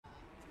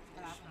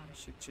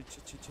Shit.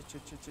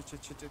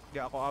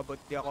 Di ako abot.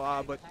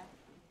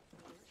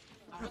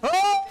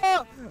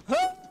 Ah!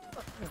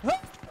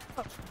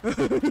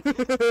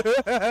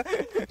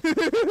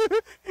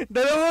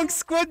 Dalawang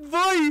squad,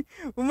 boy!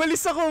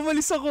 Umalis ako.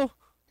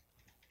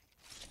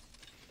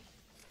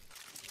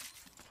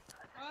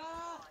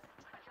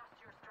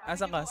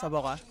 Asan ka?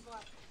 Sabo ka?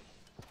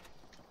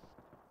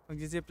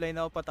 Mag-zipline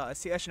ako pataas.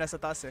 Si Ash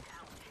nasa taas eh.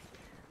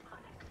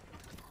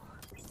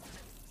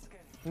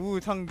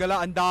 Tanggala,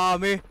 ang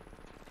dami.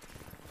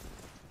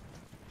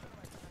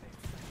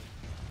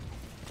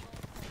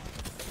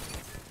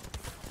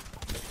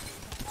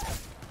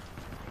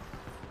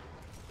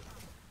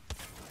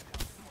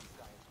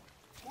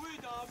 Uy,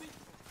 dami.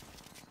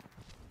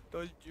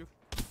 Told you.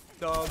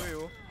 Dami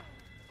oh.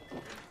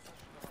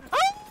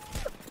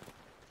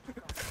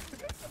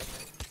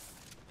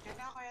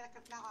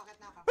 Akit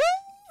na ako.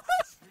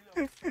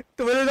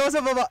 Tumalon ako sa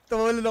baba.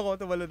 Tumalon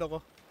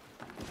ako.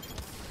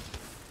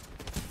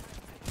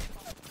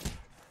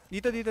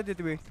 Dito,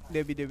 Devii.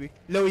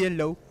 Low yan,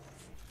 low.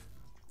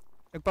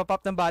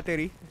 Nagpa-pop ng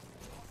battery.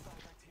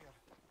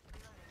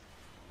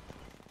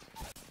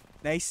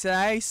 Nice!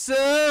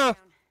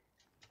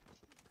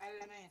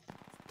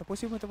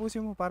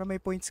 Tapusin mo para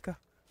may points ka.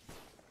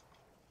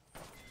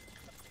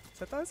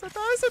 Sa taas!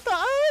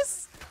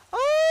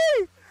 Ay!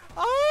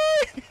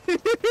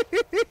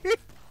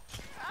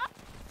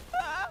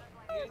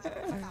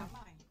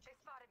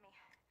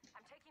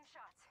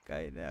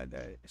 Kaya na.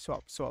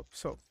 Swap.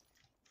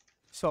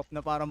 Swap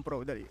na parang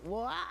pro. Dali.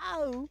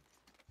 Wow,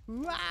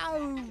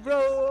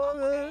 bro!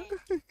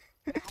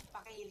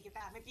 Pakihil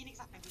kita.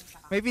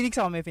 May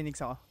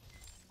Phoenix ako.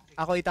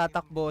 Ako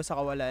itatakbo sa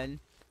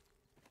kawalan.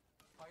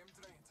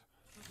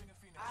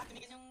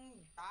 Tinigin yung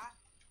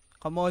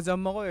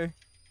Kamozam ako eh.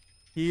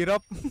 Hirap.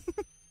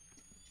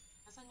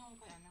 Nasaan yung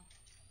kay ano?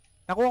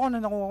 Nakuha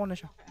ko na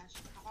siya. Okay, Ash.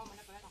 Ako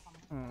muna pala.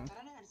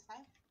 Tara na, alis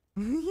tayo.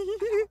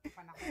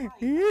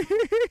 Yun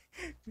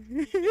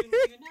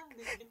na.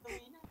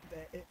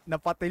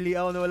 Napatili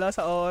ako na wala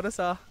sa oras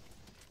ah.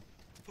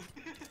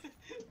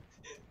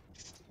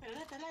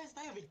 Tara, alis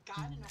tayo. Big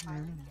kanin na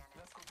kanin.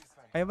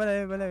 Ay,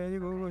 bala.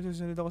 Go.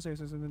 Susunod ako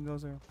sa'yo. Tara,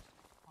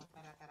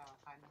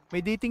 kanin. May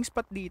dating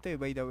spot dito eh,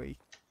 by the way.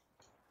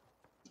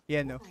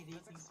 Yan no. May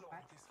dating spot.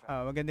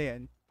 Maganda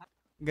yan.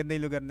 Ganda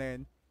yung lugar na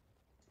yan.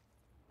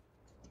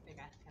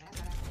 Teka, tara.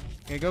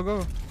 Okay,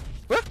 go.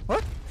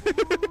 What?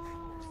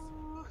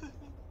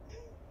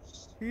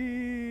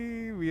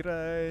 We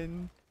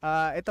run.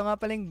 Ito nga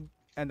paling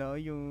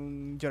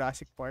yung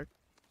Jurassic Park.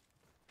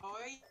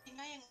 Oy,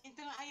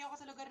 ito nga ayaw ko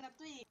sa lugar na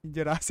to eh.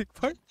 Jurassic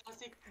Park?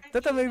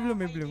 Tata, may blue.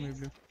 Buong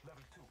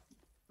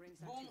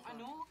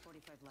ano?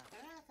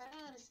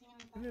 Tara,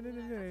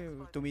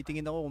 listingin.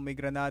 Tumitingin ako kung may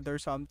granada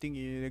or something,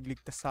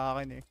 nagligtas sa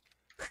akin eh.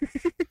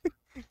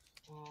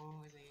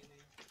 Sige.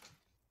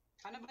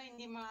 Ano ba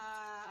hindi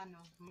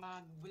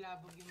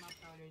magbulabog yung mga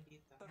crawler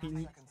dito?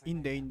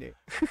 Hindi.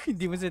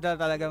 Hindi mo sila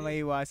talaga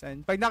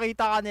maiwasan. Pag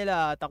nakita ka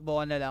nila,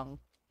 takbo ka na lang.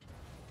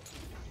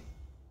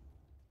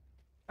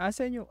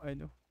 Asan yung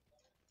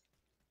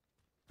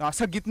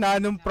nasa gitna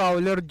ng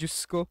prowler,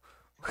 Diyos ko.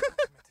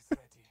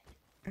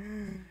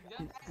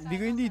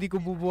 Hindi ko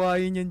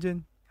bubuhayin yan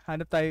dyan.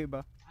 Hanap tayo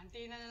iba.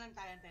 Antayin na lang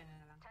tayo.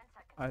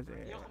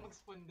 Sige. Ayaw ko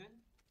mag-spawn dun.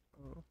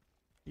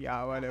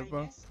 Iyawa na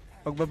pa.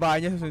 Pagbaba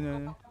niya,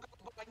 susunod.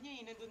 Pagbaba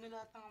niya nandun na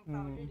lahat ng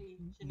prowler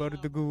eh.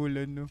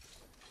 Bardagulan, no?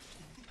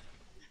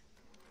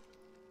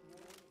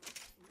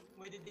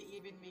 Why did they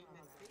even make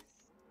that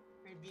face?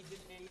 May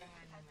video na yung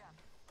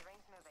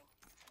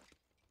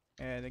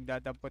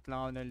Nagdadampot lang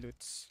ako ng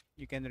loots.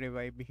 You can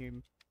revive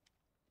him.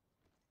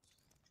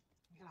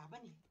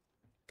 Kalaban eh.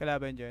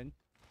 Kalaban dyan?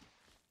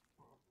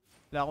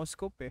 Wala akong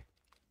scope eh.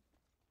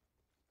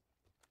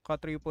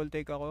 Ka-triple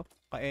take ako.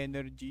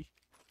 Ka-energy.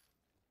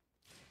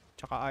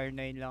 Tsaka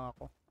R9 lang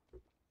ako.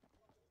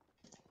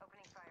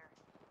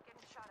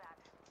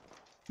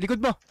 Likod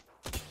mo!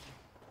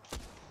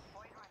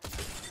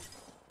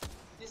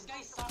 This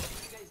guy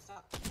sucks.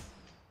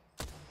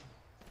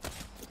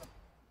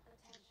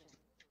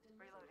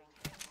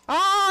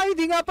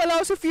 Hindi nga pala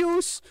ako sa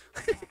fuse!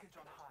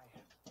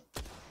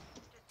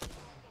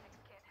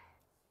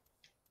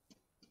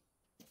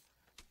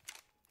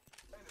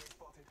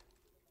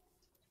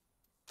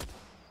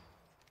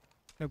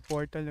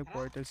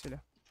 Nag-portal sila.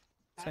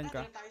 Saan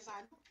ka?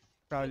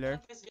 Prowler?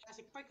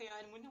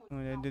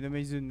 Nandun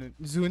naman yung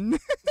Zun.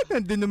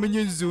 Nandun naman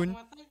yung Zun.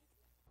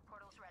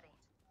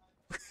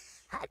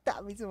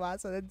 Dami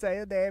sumasunod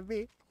sa'yo,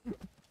 Devii.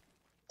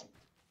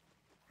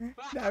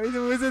 Dami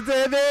sumasunod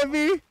sa'yo,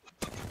 Devii.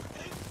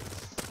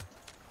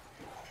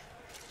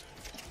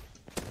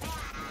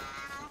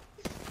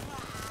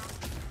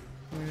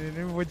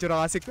 Ano mo,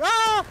 Jurassic?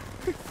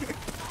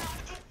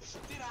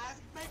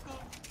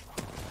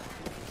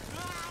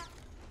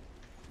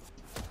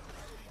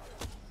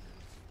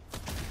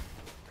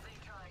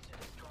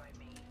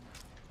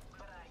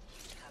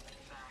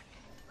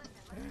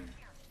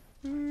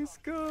 Let's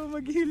go!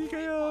 Mag-heal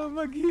kayo!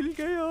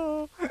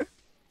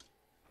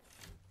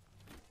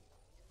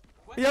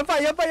 Yan pa!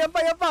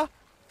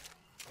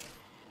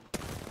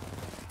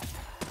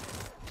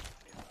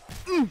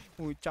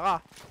 Pucha ka.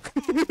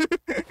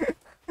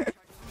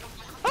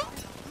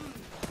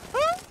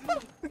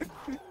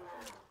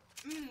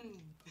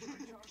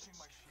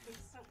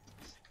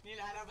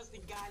 Nilalabas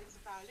din galing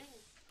sa tali.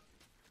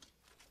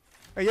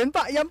 Ayan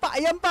pa, ayan pa,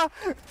 ayan pa.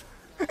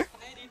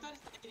 Tayo dito,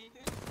 tayo dito.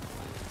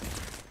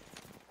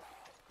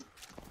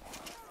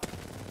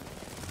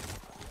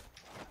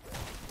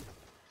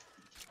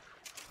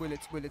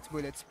 Bullets, bullets,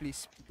 bullets,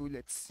 please.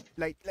 Bullets.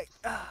 Light, light.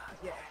 Ah,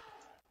 yeah.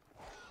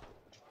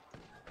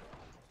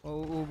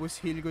 Mauubos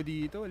heal ko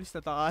dito. Alis na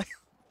tayo.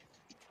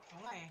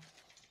 Oo nga eh.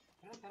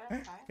 Tara,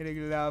 tayo.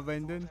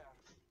 Pinaglalaban dun.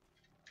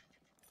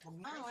 Wag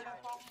na, wala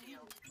pa akong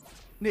heal.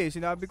 Hindi,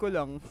 sinabi ko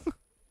lang.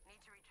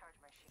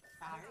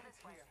 Tayo.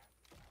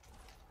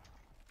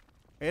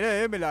 Ayun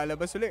na, may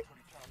lalabas ulit.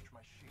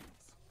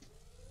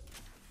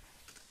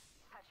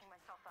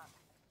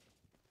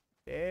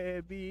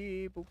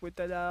 Devii,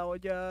 pupunta na ako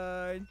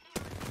dyan.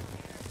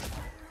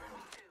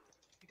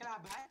 May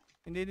kalaban?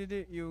 Hindi, hindi,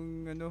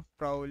 yung ano,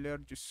 prowler,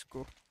 Diyos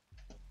ko.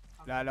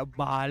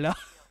 Lalabala.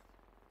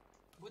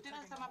 Buti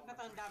lang sa map na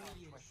to ang dami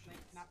heals.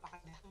 Like,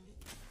 napakadami.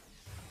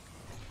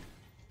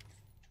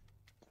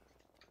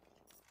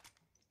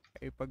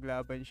 Ay,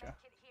 paglaban siya.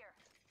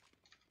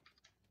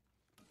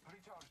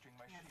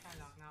 Yan,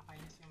 kala,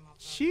 nakakainis yung map.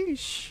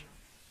 Sheesh!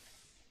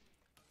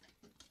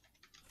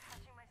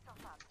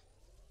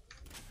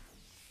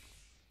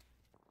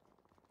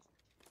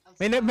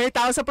 May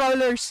tao sa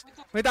prowlers!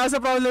 May tao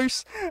sa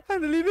prowlers!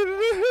 Dali, dali,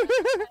 dali.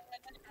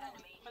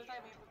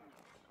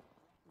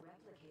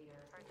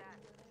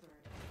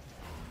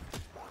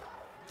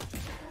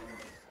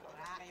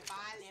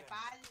 Epal,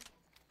 epal.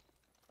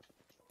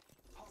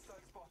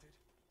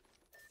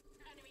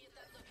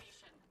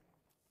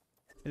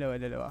 Dalawa,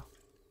 dalawa.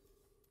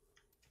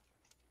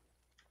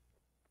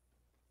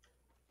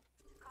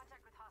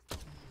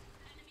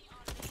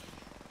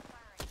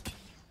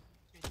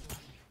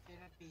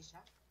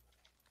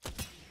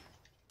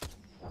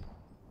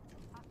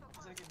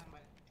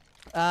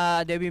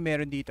 Devii,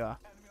 meron dito ah.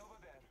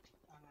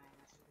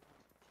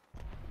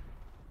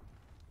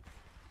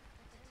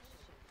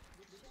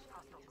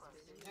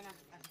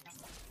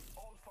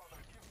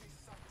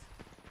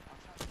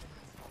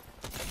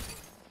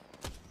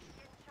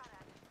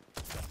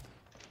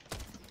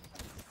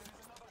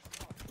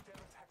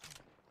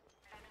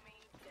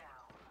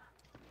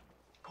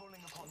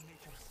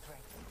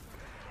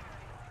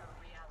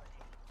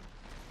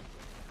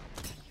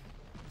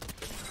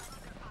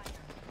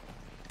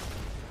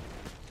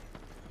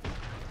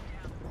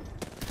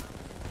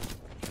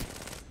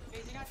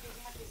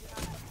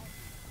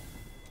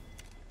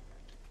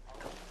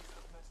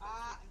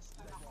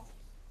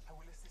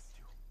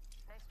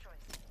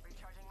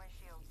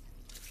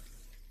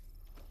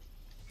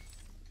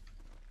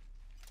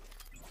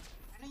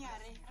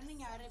 Ano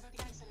nangyari? Ba't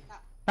ka nagsalita?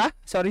 Ha?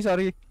 Sorry,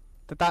 sorry.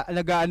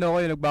 Nag-ano ako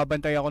yun,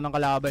 nagbabantay ako ng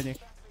kalaban eh.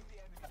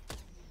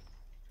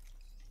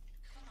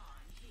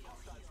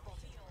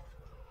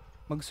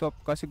 Mag-swap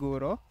ka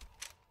siguro?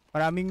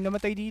 Maraming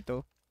namatay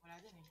dito. Wala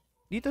dyan eh.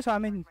 Dito sa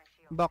amin.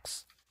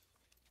 Box.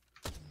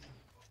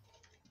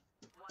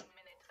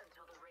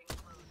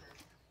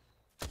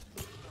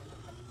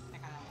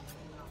 Teka lang.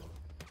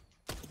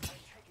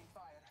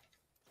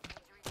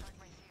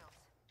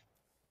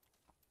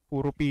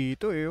 Puro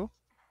pito eh oh.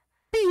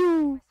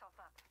 Pew!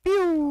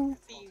 Pew! Pew.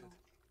 Pew.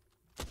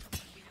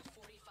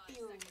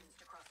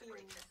 Pew.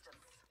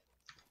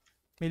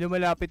 May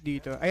lumalapit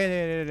dito. Ayan,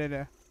 ayan, ayan,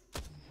 ayan.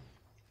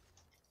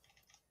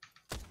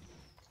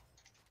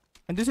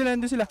 Andun sila,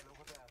 andun sila.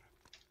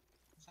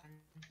 Saan?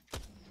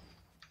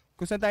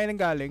 Kung saan tayo nang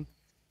galing.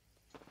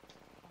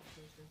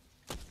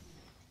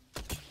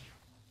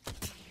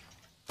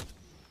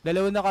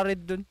 Dalawa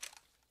naka-red dun.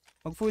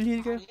 Mag full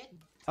heal kayo.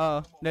 Oo,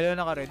 dalawa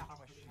naka-red.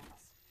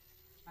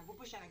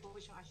 Nagpupush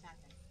yung ash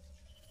natin.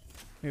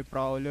 May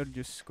prowler,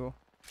 Diyos ko.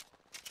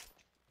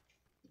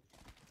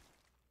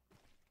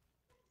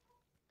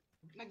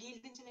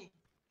 Nag-heal din sila eh.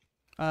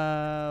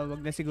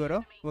 Wag na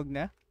siguro? Wag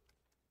na?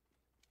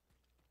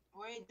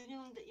 Uy, dun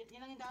yung, yun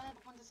lang yung daanan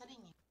papunta sa ring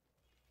eh.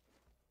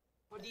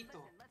 O dito.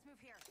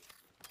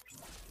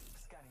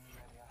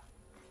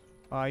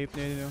 Ayop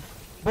na yun, no?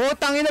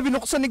 Botang ina,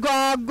 binuksan ni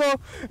Gago!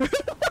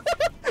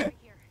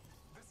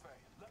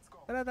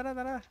 Tara, tara,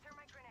 tara.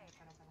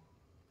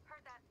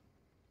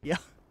 Yeah,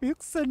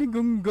 binuksan ni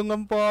Gunggong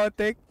ang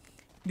potek.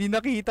 Di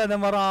nakita na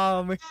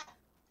marami.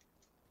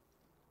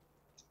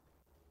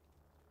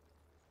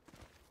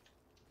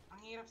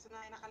 Ang hirap sa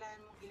nakalaan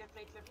mo, left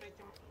right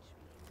yung...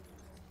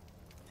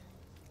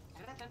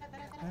 Tara.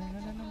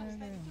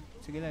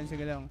 Sige lang,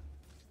 sige lang.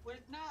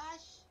 World na,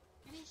 Ash!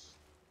 Finish!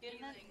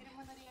 Tira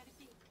mo na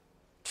reality.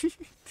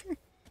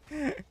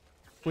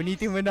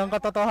 Punitin mo na ang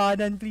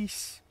katotohanan,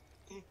 please.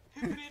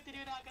 Punitin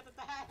mo na ang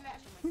katotohanan.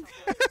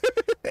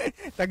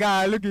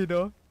 Tagalog, you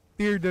know?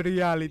 Tear the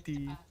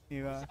reality.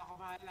 Diba? Sa ako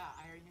bahala,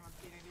 ayaw niyo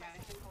mag-tear the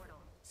reality.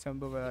 Saan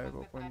ba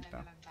tayo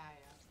pupunta? Na lang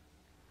tayo.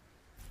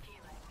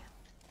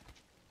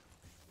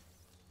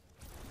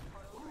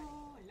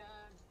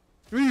 Lag.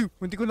 Uy!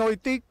 Munti ko na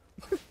i-take!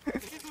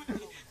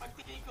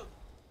 Pagtingin ko,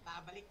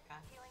 babalik ka.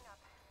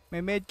 May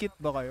medkit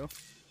ba kayo?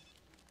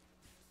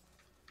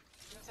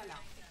 Isa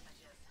lang.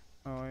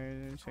 Okay,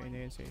 sa inyo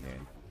yun, sa inyo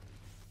yun.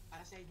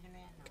 Para sa inyo na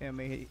yan. No? Kaya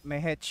may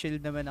head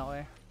shield naman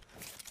ako eh.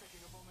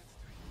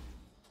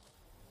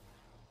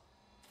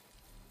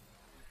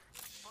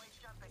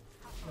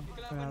 Hindi ko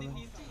lang Wala pa din ba?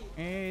 dito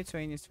eh. It's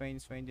fine, it's fine,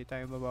 it's fine. Hindi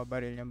tayo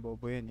mababaril ng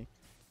bobo yan eh.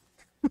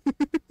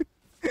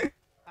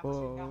 Tapos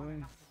Oo, bigla ako eh.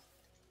 nanakot.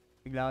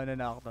 Bigla ako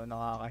nanakto,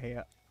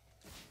 nakakahiya.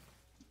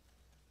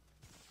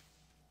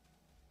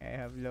 I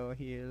have low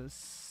heals.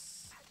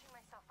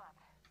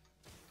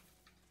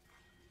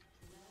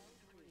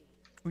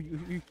 Uy,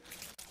 uy, uy.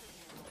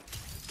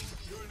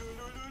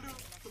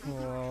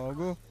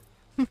 Wago.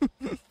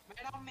 Meron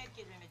akong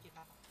medkit, may medkit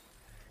ako.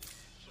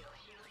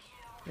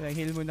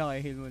 Heal muna kayo,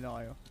 heal muna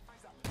kayo.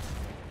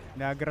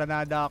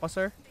 Nagranada ako,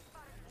 sir.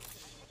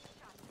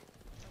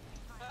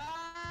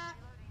 Ah!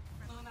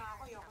 Nuna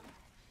ako, yoko na.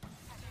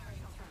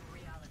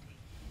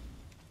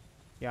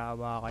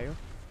 Yawa kayo.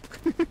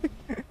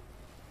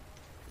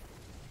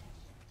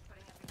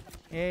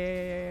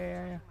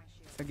 Eh,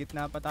 sa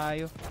gitna pa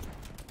tayo.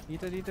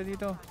 Dito, dito,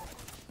 dito.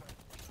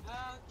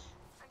 Ouch!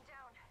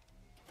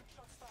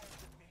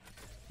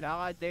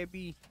 Lakad,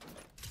 Devii.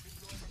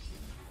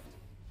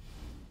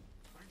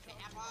 May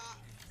ako.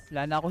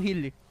 Wala na ako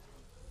heal eh.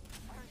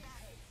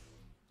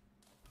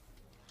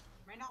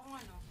 Meron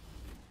akong ano.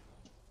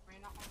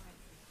 Meron akong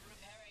medkit.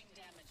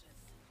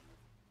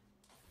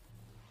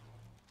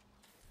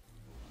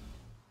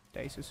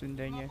 Tayo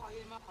susundan niya.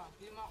 Heal mo ako.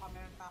 Heal mo ako.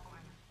 Meron pa akong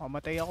ano. Oh,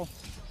 matay ako.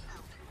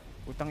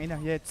 Putang ina,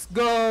 let's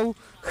go!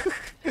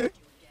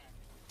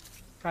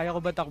 Kaya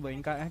ko ba takbuhin?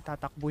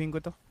 Tatakbuhin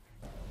ko to.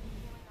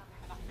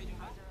 Atakpin nyo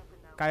ba?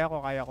 Kaya ko,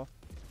 kaya ko.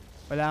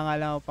 Wala nga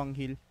lang ako pang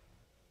heal.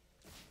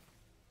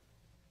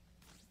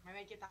 May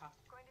medkit ako.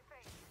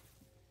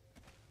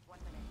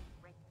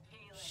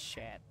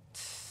 Shit.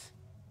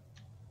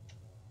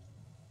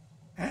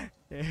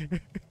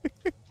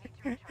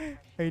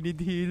 I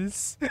need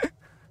heals.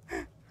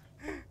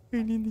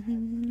 I need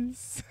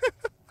heals.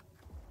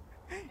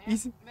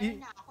 Meron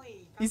na ako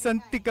eh. Kami Isang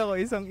na tick ako,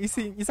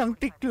 isang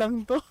tick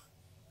lang to.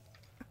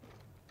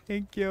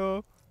 Thank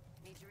you.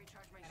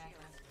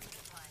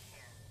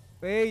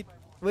 Wait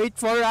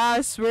for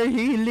us. We're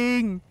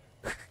healing.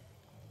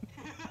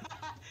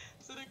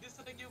 Sunog na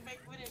sunog yung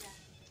mic mo nila.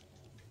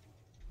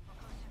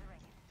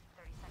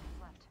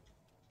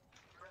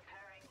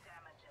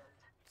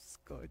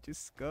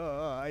 Diyos ko.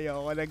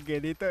 Ayoko ng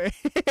ganito eh.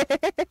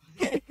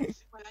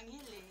 Walang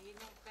heal eh. Yun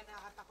yung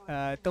kinakatakot.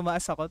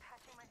 Tumaas ako.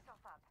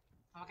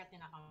 Makat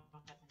din ako.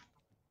 Makat din ako.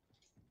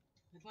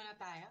 Dito muna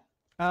tayo.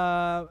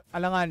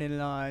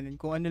 Alanganin.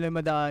 Kung ano lang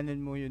madaanan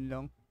mo, yun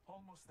lang.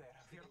 Almost there.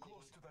 We're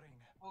close to the ring.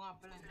 Oo nga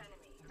pala.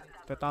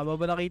 Tama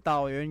ba nakita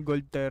ko yun?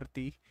 Gold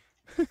 30.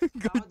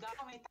 Tao daw.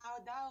 May tao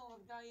daw.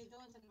 Huwag daw yun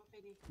doon. Saan ba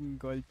pwede?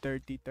 Gold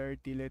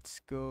 30. Let's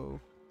go.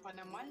 Pa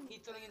naman.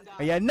 Dito lang yung daan.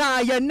 Ayan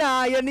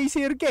na yung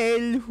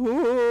circle.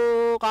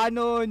 Woo!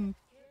 Canon.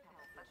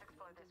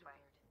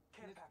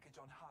 Care package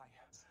on high.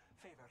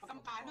 Favor. Huwag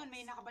kang kanon.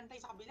 May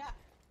nakabantay sa kabila.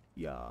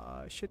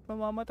 Yeah, shit,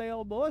 mamamatay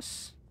ako,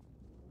 boss.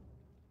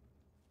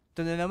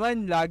 Ito na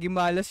naman, lagi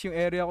malas yung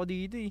area ko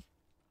dito eh.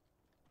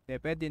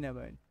 Pwede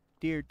naman.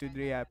 Tier 2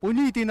 Drea.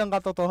 Punitin ang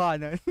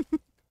katotohanan.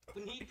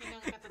 Punitin ang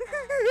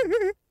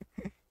katotohanan.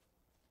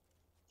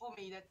 Oh,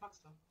 may death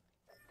box to.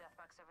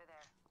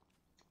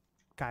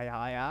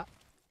 Kaya.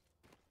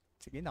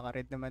 Sige,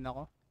 naka-red naman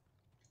ako.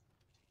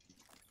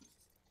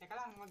 Teka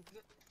lang,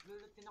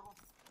 mag-gulot din ako.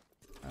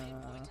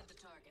 Ah,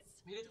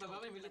 Milit ba ba?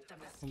 May milit ka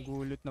ba? Ang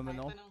gulot naman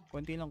ako.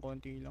 Konti lang.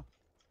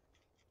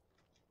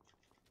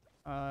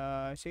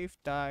 Save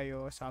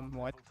tayo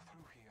somewhat.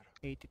 Through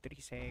here. 83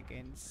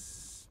 seconds.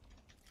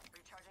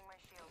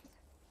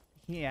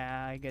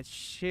 Yeah, I got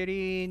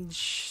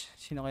syringe.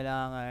 Sino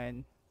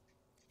kailangan?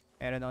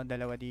 Meron akong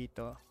dalawa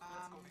dito.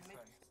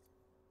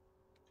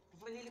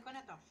 Full heal ko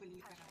na to.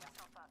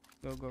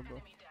 Go.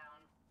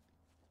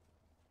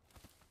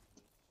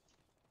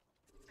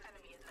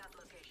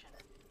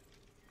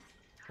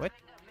 What?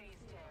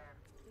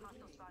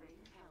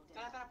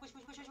 Tara, push.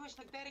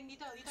 Nag-tearing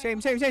dito.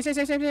 Same.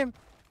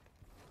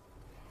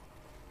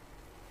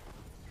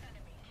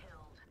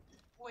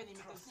 Oh, enemy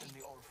kills. Trust in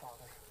the All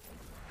Father.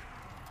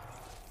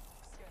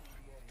 Scanning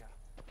the area.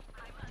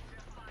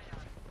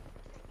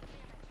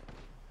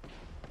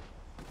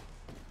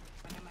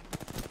 Ano naman?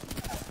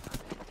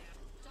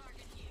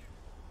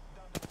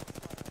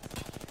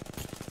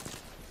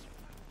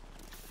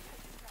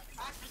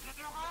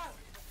 Ano ka?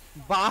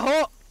 Baho!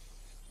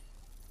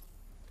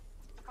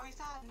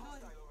 Pakisahan doon.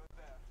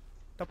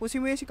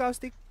 Tapusin mo yan si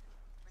Caustic.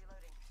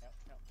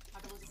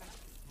 Matapusin ka na.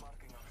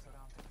 Marking our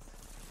surroundings.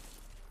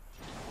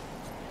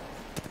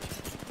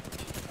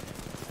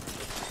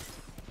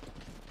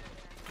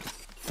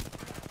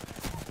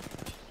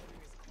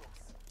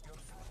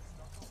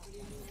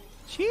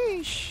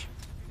 Sheesh!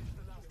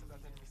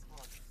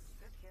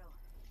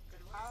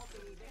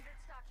 Okay.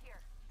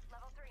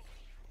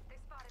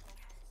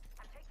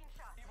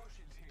 Evo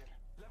shields here.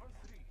 Level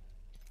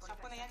 3. Shop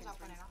ko na yan.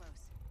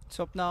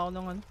 Swap na ako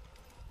ng ano.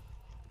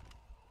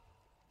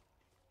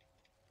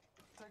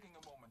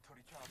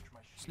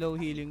 Slow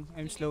healing.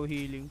 I'm slow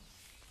healing.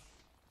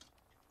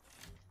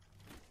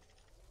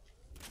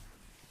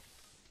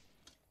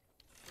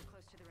 We're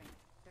close to the ring.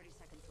 30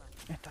 seconds left.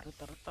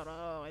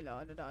 Tara.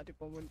 Kailangan na natin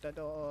pumunta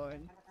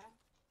doon. Tara, tara.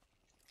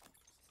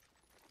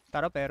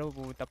 Tara, pero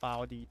pumunta pa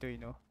ako dito,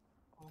 no?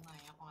 Oo nga,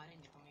 ako nga rin,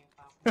 hindi pa may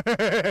pa ako.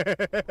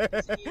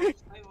 Sige,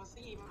 ay mo,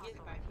 sige, mag-get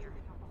ka. Here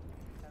din ako.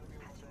 Enemy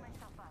was Patching there.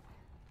 myself up.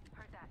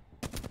 Heard that.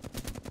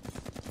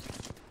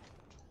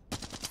 10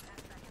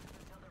 seconds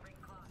until the ring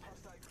closes.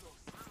 Hostile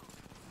close.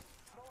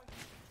 Throwing.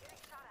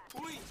 Getting shot at.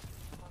 Uy!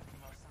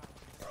 Marking our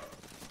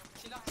surroundings.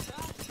 Sila!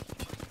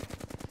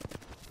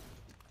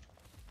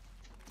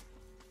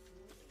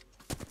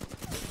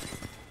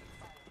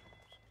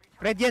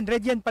 Red yan,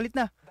 palit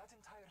na. That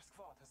entire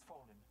squad has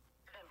fallen.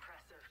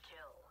 Impressive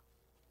kill.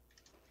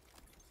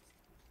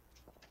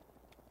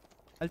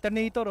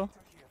 Alternator, oh.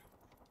 Enter here.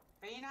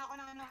 Kaya na ako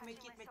ng ano, may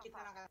kit na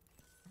lang.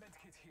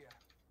 Medkit here.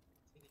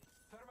 Sige.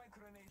 Thermite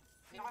grenade.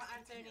 Hindi ako ng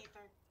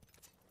alternator.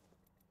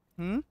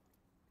 Hmm?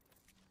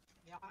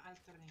 Hindi ako ng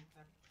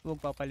alternator. Huwag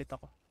papalit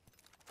ako.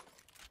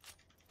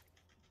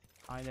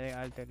 Akin na lang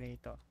yung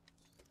alternator.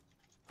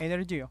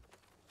 Energy, oh.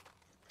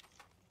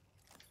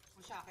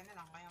 O siya, akin na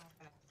lang, kaya mo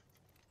pala.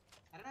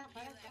 Tara na,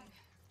 pala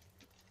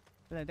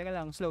yan. Teka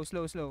lang.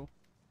 Slow.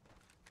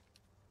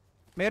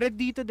 May red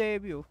dito,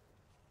 Devii, oh.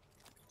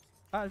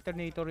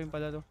 Alternator rin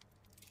pala to.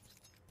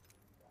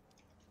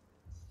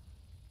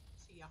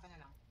 Sige, akin na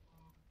lang.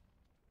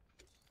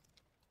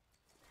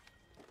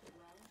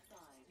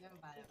 Yan,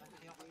 bala ba?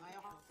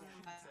 Ayoko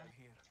ng bala. Cell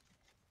here.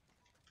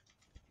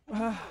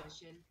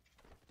 Shell.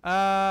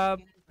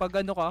 Pag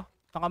ano ka,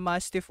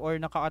 naka-mastiff or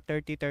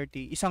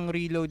naka-30-30, isang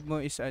reload mo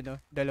is ano,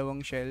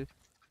 2 shell.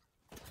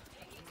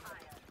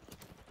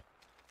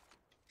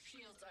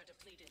 Shields are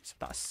depleted. Sa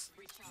taas.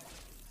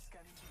 Recharging.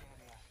 Scanning the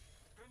area.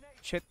 Grenade.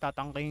 Shit,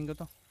 tatangkayin ko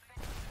to. Tara.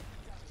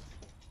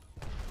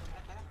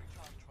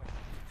 Recharge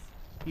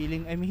weapons.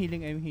 Healing, I'm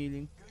healing.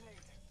 Grenade.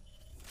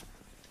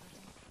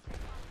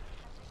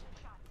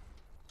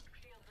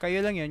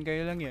 Kayo lang yan.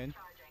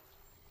 Charging.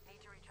 Need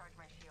to recharge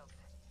my shields.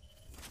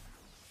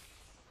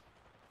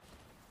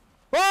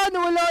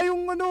 Nawala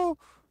yung ano,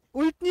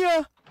 ult niya.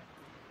 45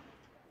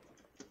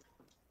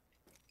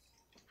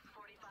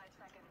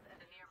 seconds and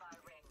a nearby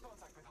ring.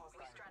 Contact with We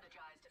hostile.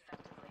 strategized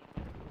effectively.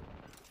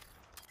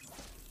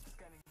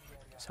 Scanning the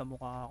area. Sa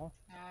mukha ako.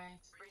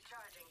 Nice.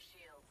 Recharging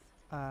shields.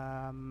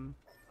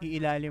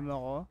 Iilalim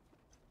ako.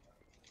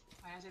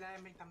 Ayan sila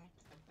yung kami.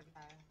 Tagtag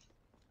tayo.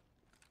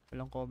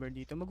 Walang cover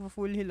dito.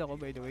 Magpo-full heal ako,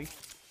 by the way.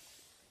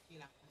 Sige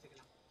lang.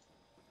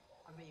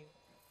 Abay yun.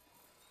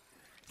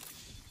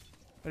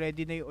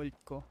 Ready na yung ult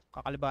ko.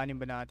 Kakalabanin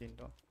ba natin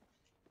to?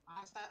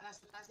 Nasa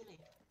taas sila eh.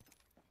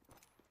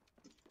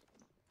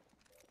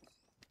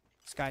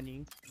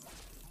 Scanning.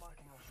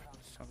 Marking our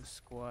surroundings. Isang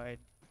squad.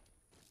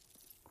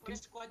 Kung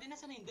squad din,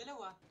 nasa na yung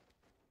dalawa?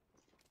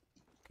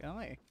 Kaya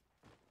nga eh.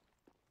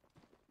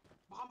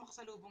 Baka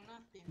makasalubong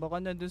natin. Baka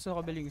nandun sa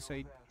kabilang Enemy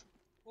side. over there.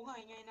 Oo nga,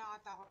 yun nga yung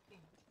nakakatakot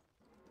eh.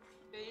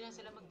 Pwede lang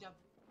sila mag-jump.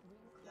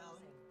 Down.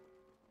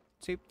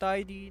 Safe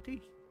tayo dito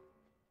eh.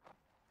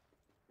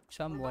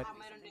 Somewhat. Baka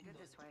mayroon din Good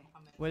doon. this way. Baka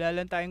mayroon. Wala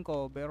lang tayong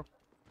cover.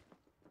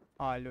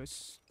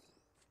 Halos.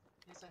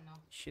 Yes, ano?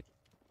 Shit.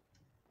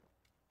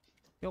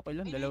 Okay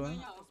lang, Ay, dalawa. hindi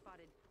niya, oh.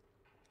 Spotted.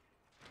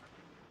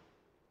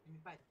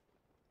 Lumipad.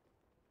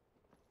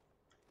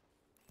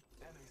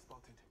 Enemy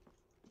spotted.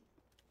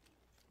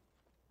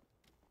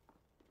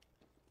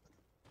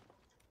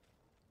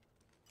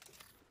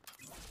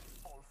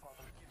 All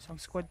father gives Isang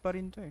squad pa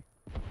rin to eh.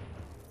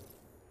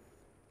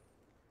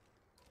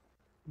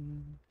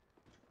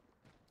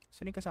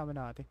 Saan yung kasama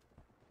natin?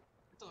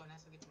 Ito,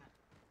 nasa gitna.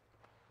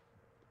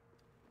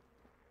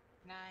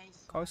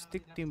 Nice.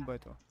 Caustic Ano, team ba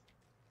sila- to?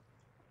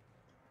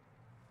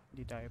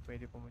 Hindi tayo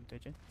pwede pumunta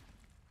dyan.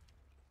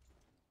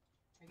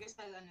 I guess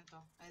I'll ano to.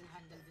 I'll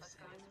handle this.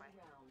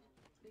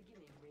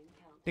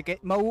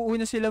 Teke,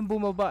 mauuna silang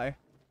bumaba eh.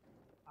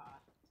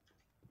 Ah,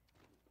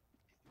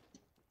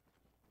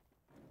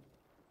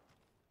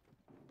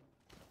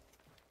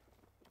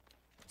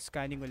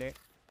 Scanning uli.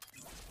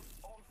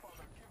 all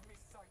father give me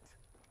sight.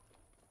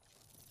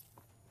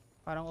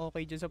 Parang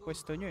okay dyan sa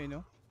pwesto nyo eh,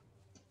 no?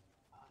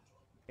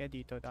 Kaya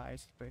dito tayo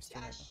sa si pwesto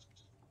na to. Ash.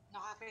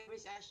 Nakaka-favor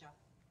si Ash ah.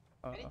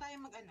 Pwede Oo. tayo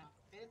mag-ano.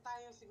 Pwede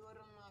tayo siguro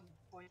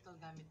mag-portal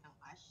gamit ng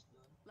Ash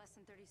doon. Less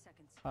than 30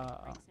 seconds.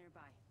 Ah, Rings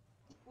nearby.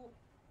 Oh,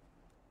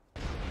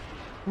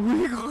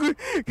 Uy,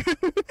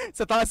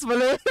 sa taas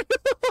pala yun.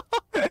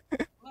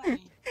 nga eh.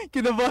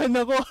 Kinabahan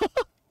ako. Bless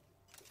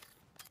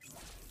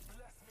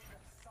me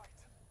with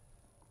sight.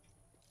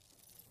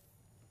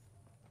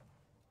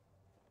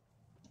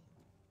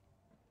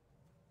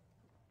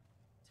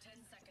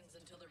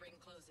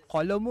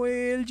 Kala mo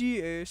eh,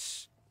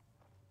 LGS.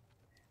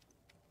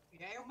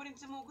 Ayaw mo rin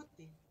sumugot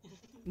eh.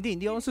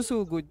 Hindi ako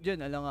susugod dyan.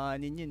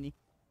 Alanganin yan eh.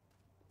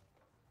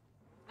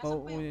 Nasaan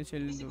Oo, pa yun? yun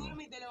sila May doon. siguro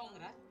may dalawang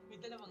rat? May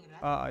dalawang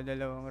rat?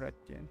 Dalawang rat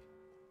yan.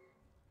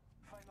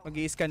 Final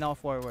Mag-i-scan ako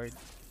forward.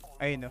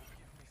 Ayun no. give me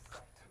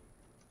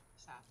sight.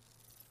 Isa.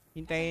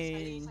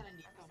 Hintayin. Isa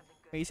nandito.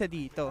 May isa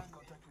dito.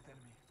 Contact with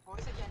enemy. O,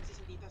 isa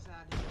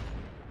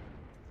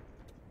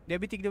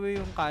Devii, tignan mo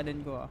yung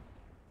kanan ko ah.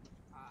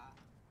 Ah.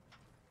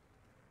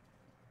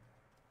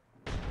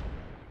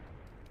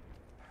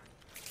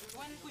 You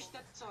wanna push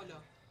that solo?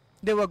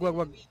 Hindi,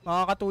 wag.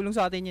 Makakatulong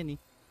sa atin yan eh.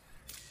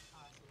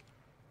 Sige.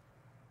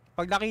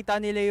 Pag nakita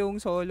nila yung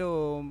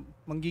solo,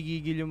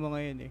 manggigigil yung mga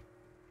yun eh.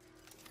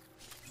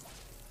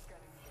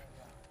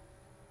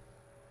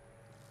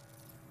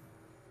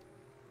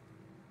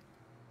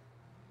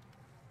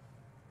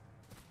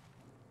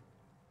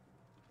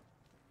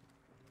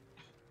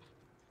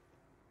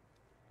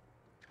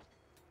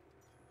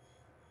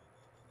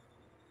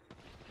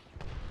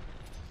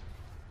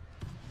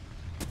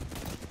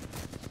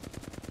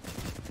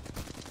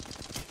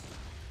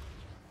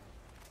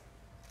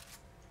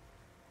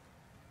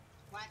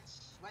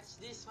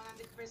 Watch this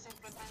 100%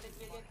 100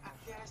 million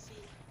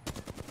accuracy.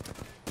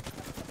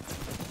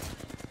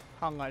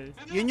 Hangal.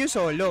 Yun yung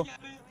solo. No.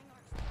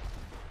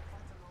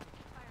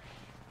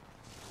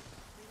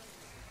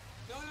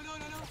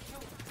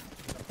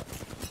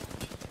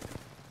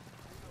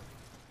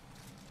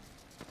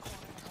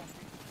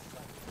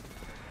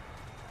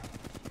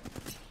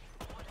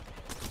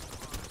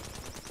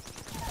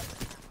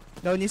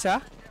 Down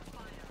isa?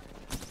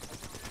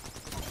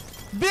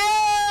 Bea!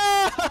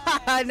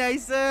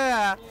 Nice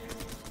ah!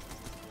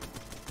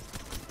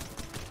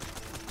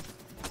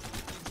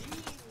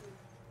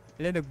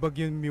 Wala, nagbag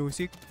yung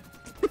music.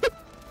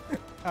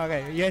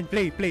 Okay, yan,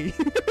 play.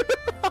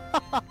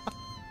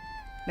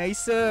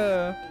 Nice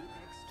ah!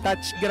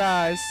 Touch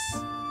grass.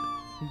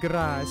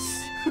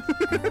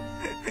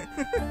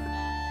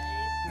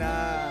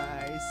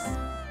 Nice.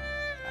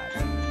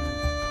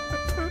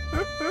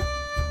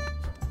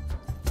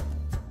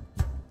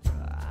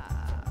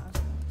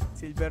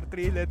 Silver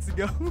 3, let's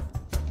go.